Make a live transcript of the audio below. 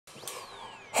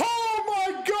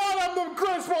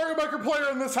Maker player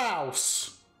in this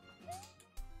house!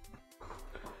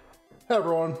 Hey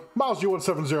everyone, Miles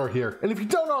G170 here, and if you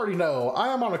don't already know, I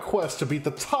am on a quest to beat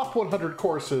the top 100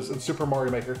 courses in Super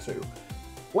Mario Maker 2.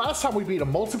 Last time we beat a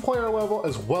multiplayer level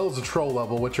as well as a troll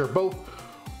level, which are both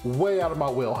way out of my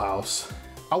wheelhouse.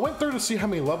 I went through to see how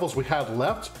many levels we had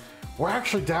left. We're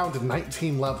actually down to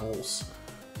 19 levels,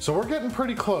 so we're getting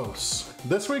pretty close.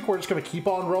 This week we're just going to keep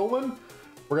on rolling.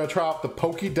 We're going to try out the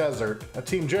Pokey Desert, a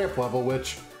Team Jamp level,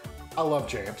 which I love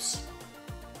Jamps.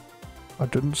 I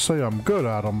didn't say I'm good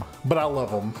at them, but I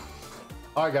love them.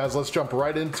 Alright guys, let's jump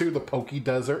right into the Pokey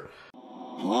Desert.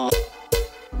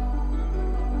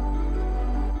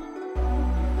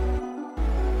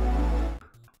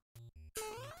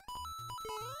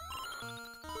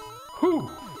 Whew.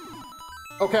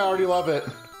 Okay, I already love it.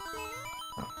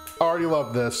 I already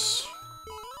love this.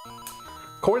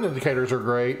 Coin indicators are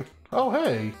great. Oh,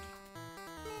 hey.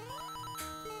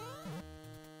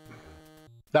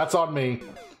 That's on me.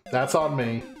 That's on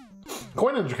me.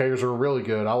 Coin indicators are really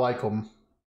good. I like them.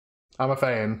 I'm a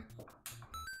fan.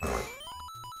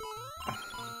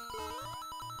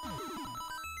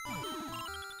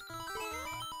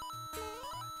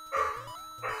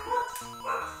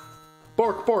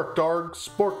 Bork, bork, dogs.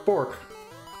 Bork, bork.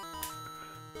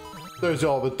 Those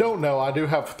y'all that don't know, I do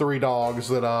have 3 dogs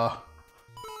that are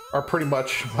pretty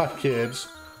much my kids.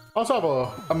 I also have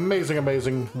an amazing,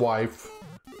 amazing wife.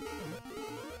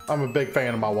 I'm a big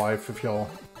fan of my wife, if y'all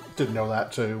didn't know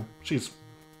that too. She's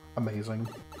amazing.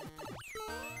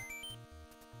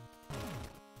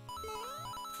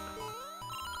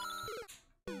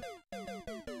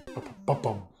 Bum,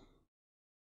 bum.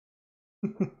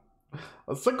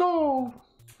 Let's go!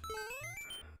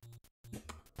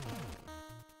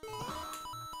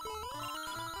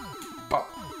 Bop,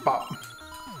 bop.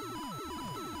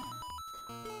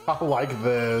 I like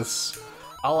this.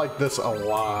 I like this a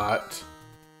lot.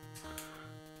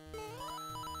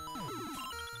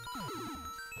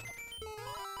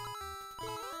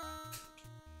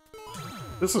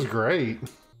 This is great.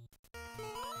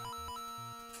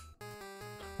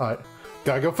 Alright.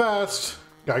 Gotta go fast.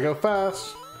 Gotta go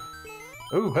fast.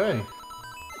 Ooh, hey.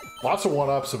 Lots of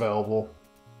 1-ups available.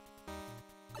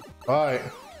 Alright.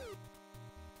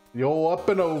 Yo, up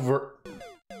and over.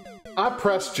 I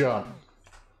press jump.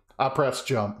 I press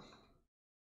jump.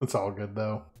 It's all good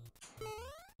though.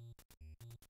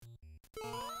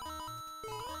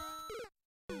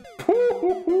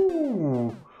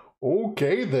 Woo-hoo-hoo.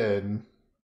 Okay then.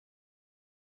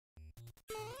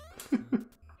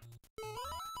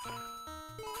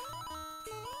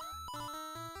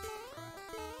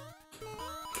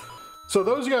 So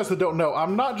those of you guys that don't know,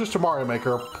 I'm not just a Mario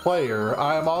Maker player,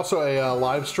 I am also a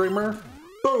live streamer.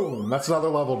 Boom! That's another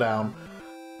level down.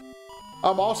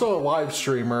 I'm also a live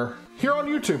streamer, here on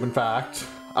YouTube in fact.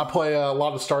 I play a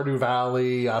lot of Stardew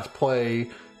Valley, I play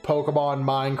Pokemon,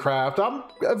 Minecraft.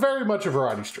 I'm very much a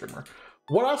variety streamer.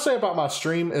 What I say about my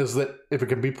stream is that if it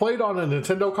can be played on a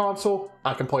Nintendo console,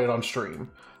 I can play it on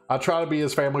stream. I try to be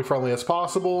as family friendly as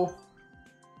possible.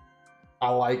 I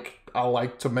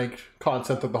like to make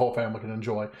content that the whole family can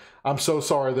enjoy. I'm so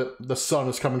sorry that the sun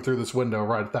is coming through this window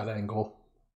right at that angle.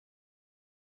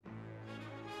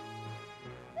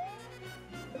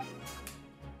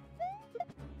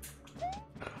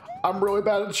 I'm really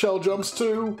bad at shell jumps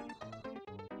too.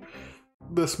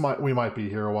 We might be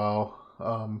here a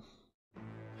while.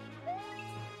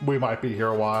 We might be here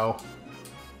a while.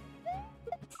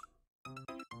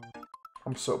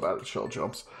 I'm so bad at shell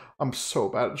jumps. I'm so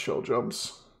bad at shell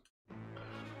jumps.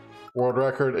 World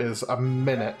record is a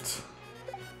minute.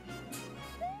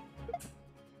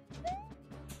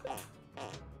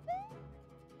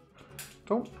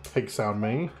 Don't pig sound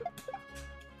me.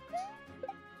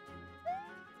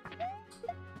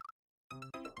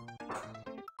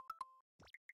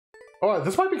 Alright,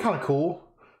 this might be kind of cool.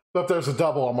 But if there's a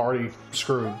double, I'm already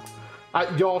screwed.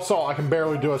 Y'all saw I can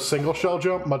barely do a single shell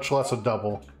jump, much less a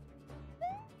double.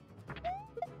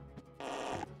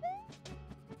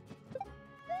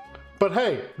 But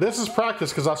hey, this is practice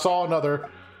because I saw another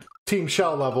Team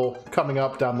Shell level coming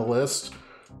up down the list.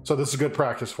 So this is good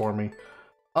practice for me.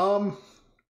 I'm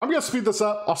gonna speed this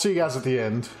up. I'll see you guys at the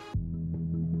end.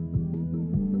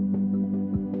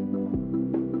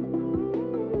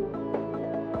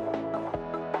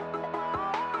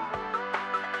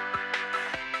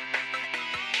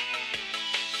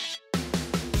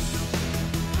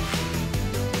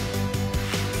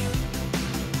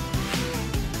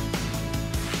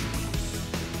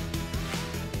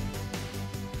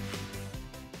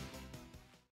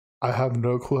 I have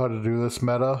no clue how to do this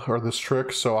meta or this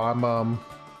trick, so I'm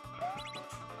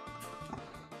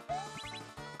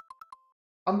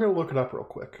I'm gonna look it up real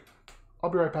quick. I'll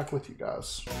be right back with you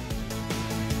guys.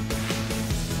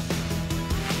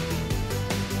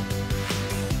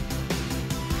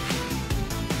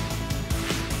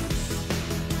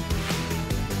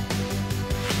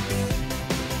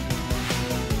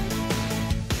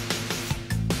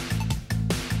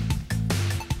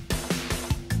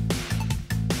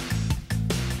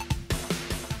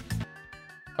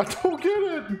 I don't get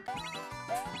it!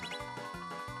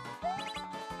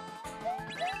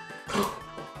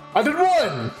 I did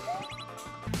one!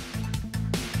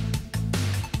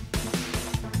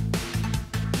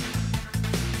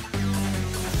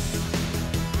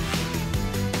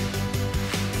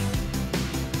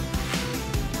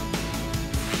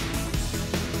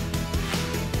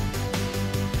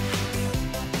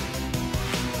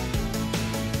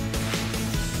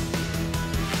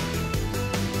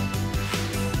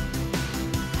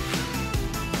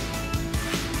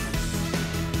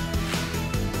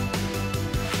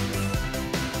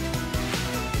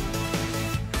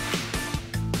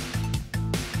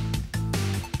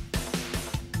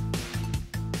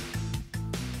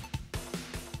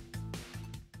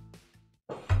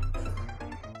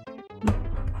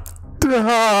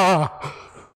 Ah!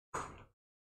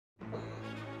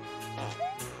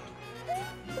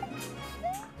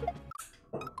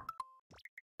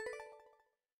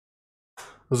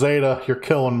 Zeta, you're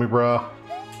killing me, bruh.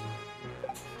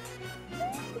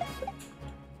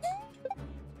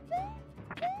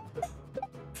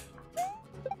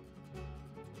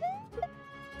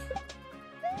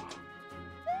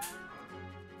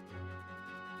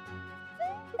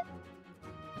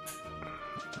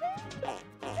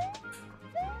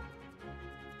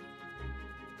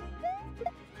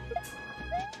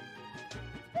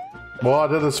 Well, I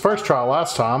did this first trial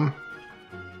last time.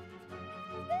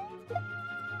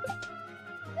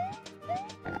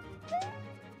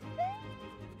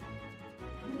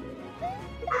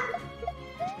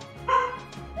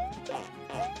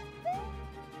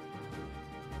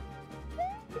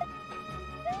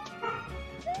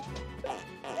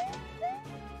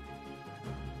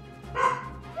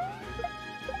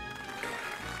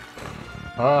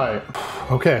 All right.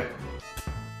 Okay.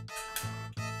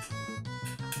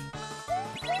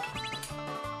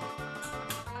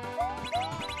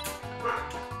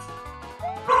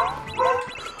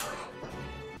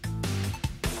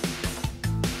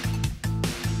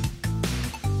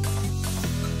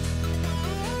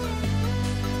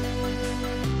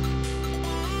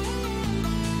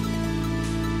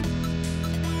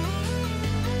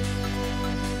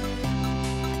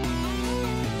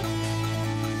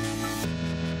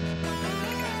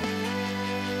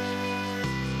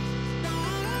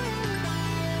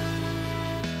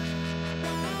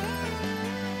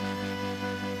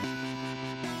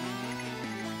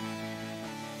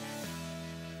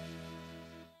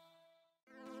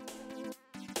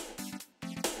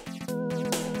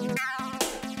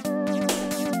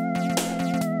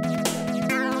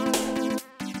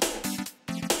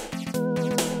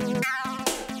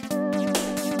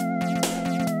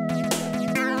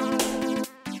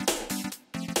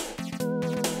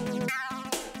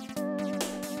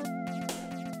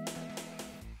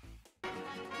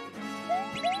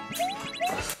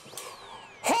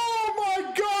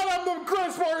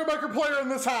 Player in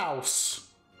this house.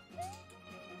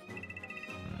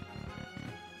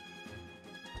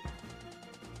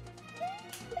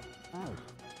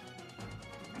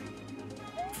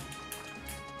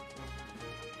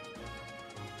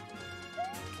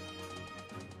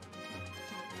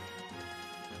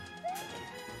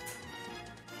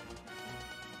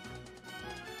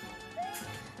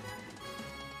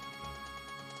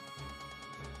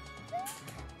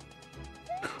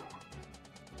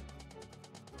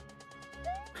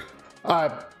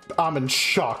 I'm in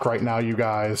shock right now, you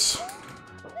guys.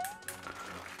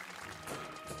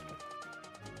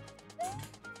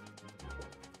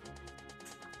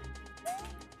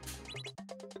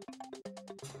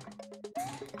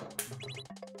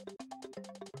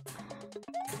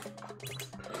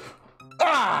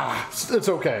 Ah! It's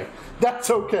okay. That's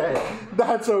okay.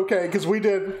 That's okay, because we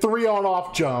did 3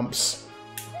 on-off jumps.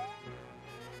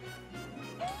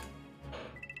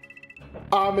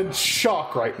 I'm in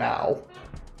shock right now.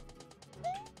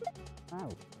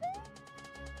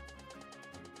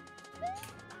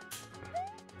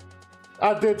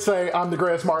 I did say I'm the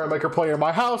greatest Mario Maker player in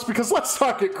my house because let's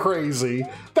not get crazy.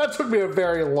 That took me a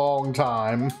very long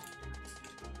time.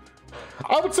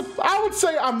 I would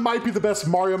say I might be the best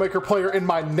Mario Maker player in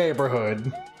my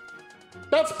neighborhood.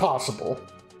 That's possible.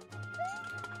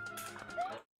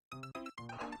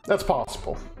 That's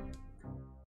possible.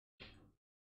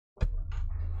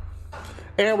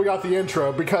 And we got the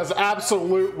intro, because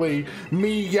absolutely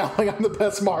me yelling I'm the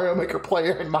best Mario Maker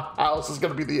player in my house is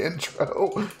going to be the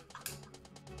intro.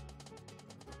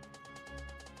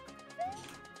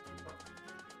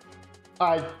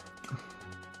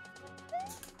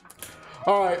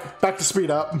 Alright, back to speed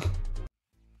up.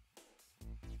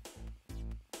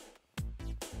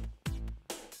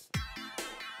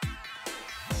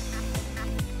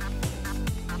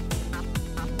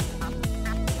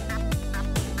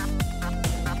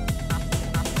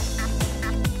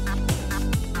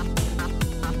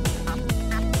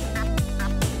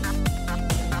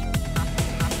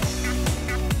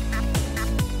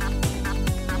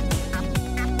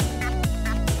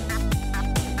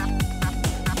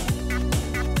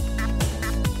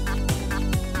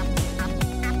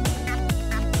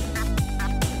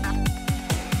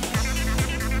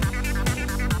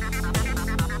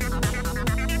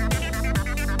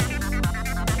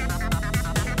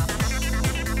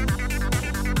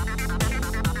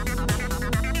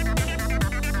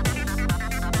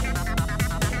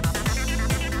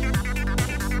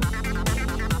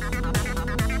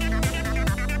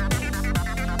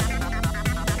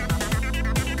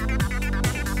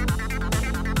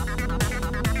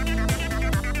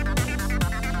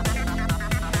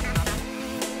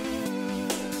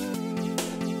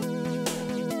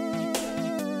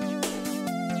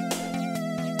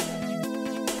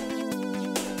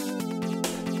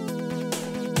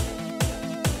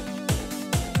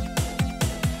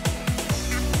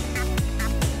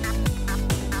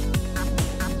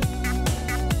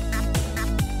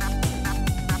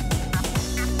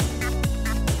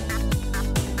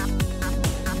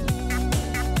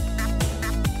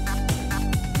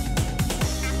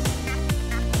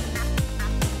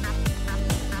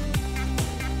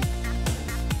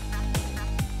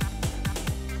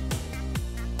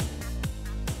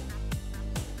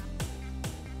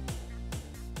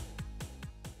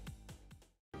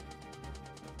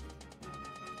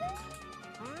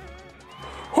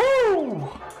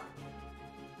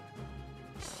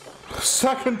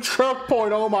 Second choke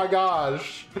point, oh my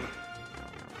gosh.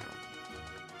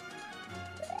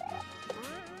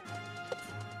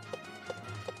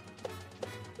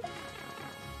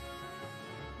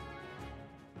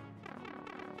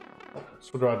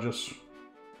 So do I just...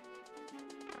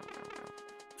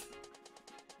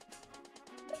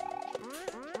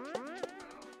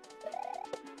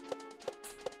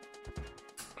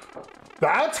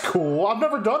 That's cool. I've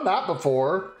never done that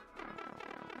before.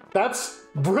 That's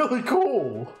really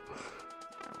cool.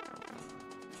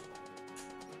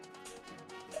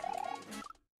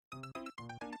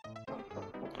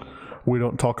 We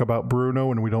don't talk about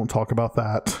Bruno and we don't talk about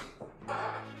that.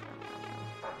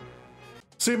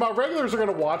 See, my regulars are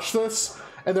going to watch this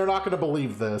and they're not going to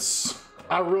believe this.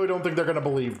 I really don't think they're going to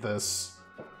believe this.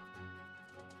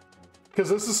 Because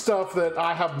this is stuff that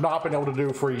I have not been able to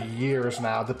do for years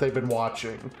now that they've been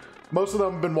watching. Most of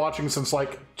them have been watching since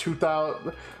like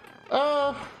 2000...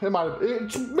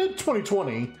 it's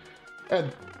mid-2020,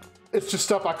 and it's just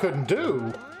stuff I couldn't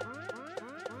do.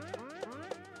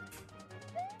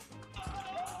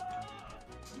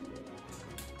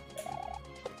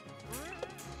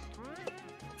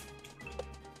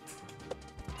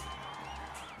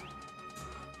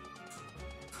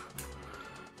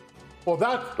 Well,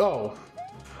 oh.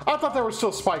 I thought there were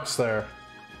still spikes there.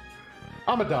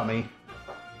 I'm a dummy.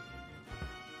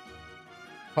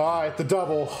 Alright, the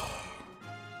double.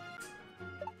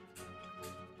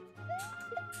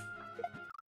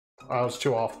 I was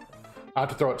too off. I have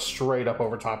to throw it straight up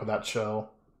over top of that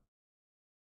shell.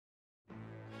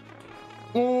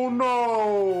 Oh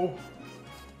no!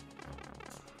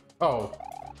 Oh.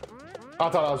 I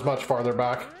thought I was much farther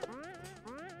back.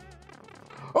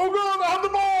 Oh god, I have the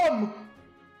bomb!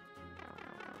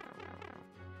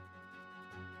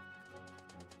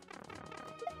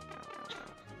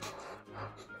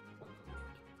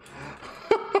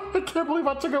 I can't believe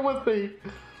I took it with me.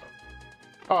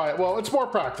 Alright, well, it's more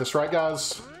practice, right,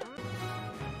 guys?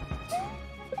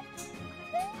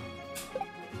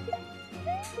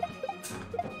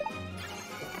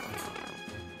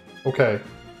 Okay.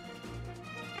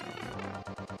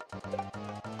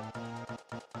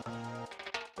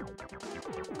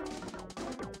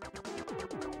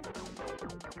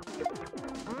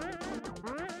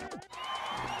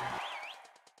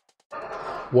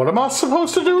 What am I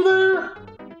supposed to do there?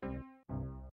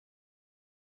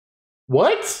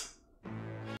 What?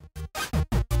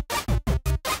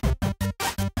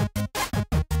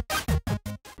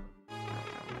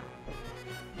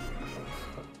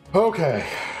 Okay.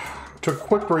 Took a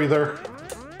quick breather.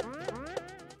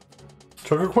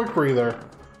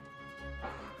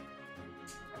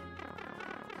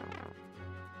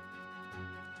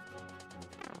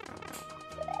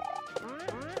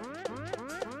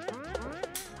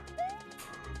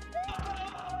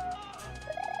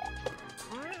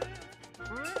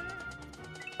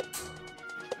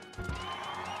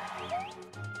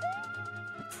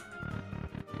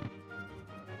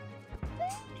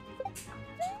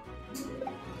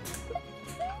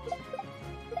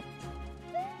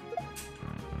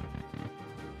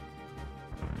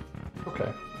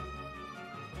 Okay.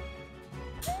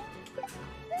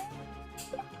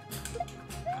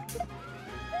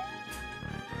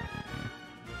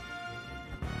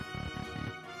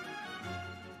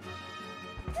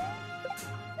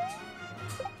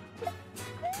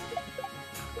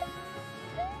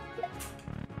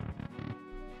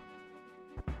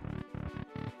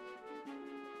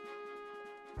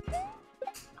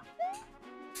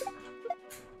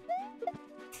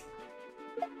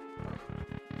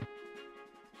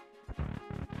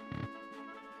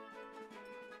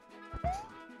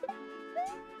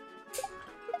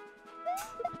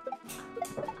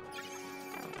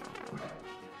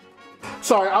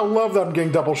 Sorry, I love that I'm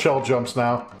getting double shell jumps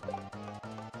now.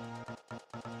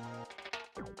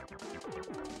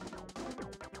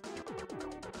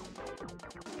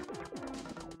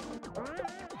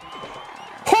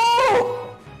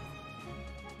 Oh!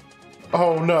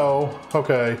 Oh no.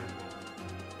 Okay.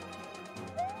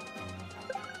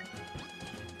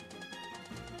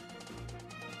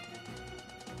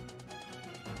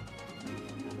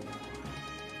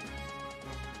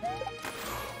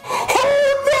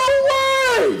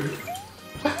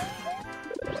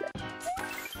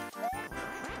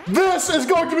 This is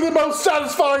going to be the most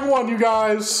satisfying one, you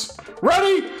guys.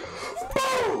 Ready?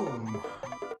 Boom!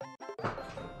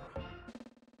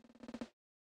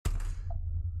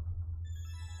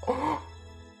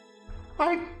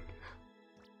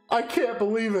 I can't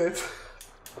believe it.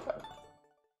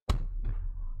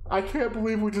 I can't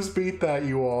believe we just beat that,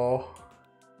 you all.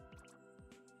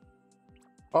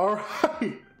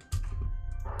 Alright.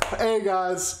 Hey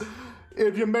guys,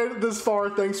 if you made it this far,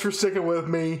 thanks for sticking with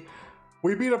me.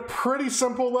 We beat a pretty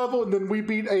simple level, and then we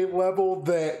beat a level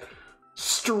that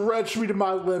stretched me to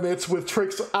my limits with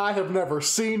tricks I have never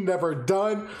seen, never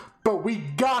done, but we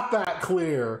got that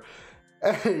clear.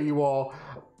 Hey, you all.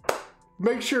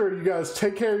 Make sure you guys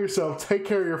take care of yourself, take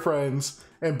care of your friends,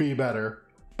 and be better.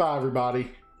 Bye,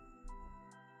 everybody.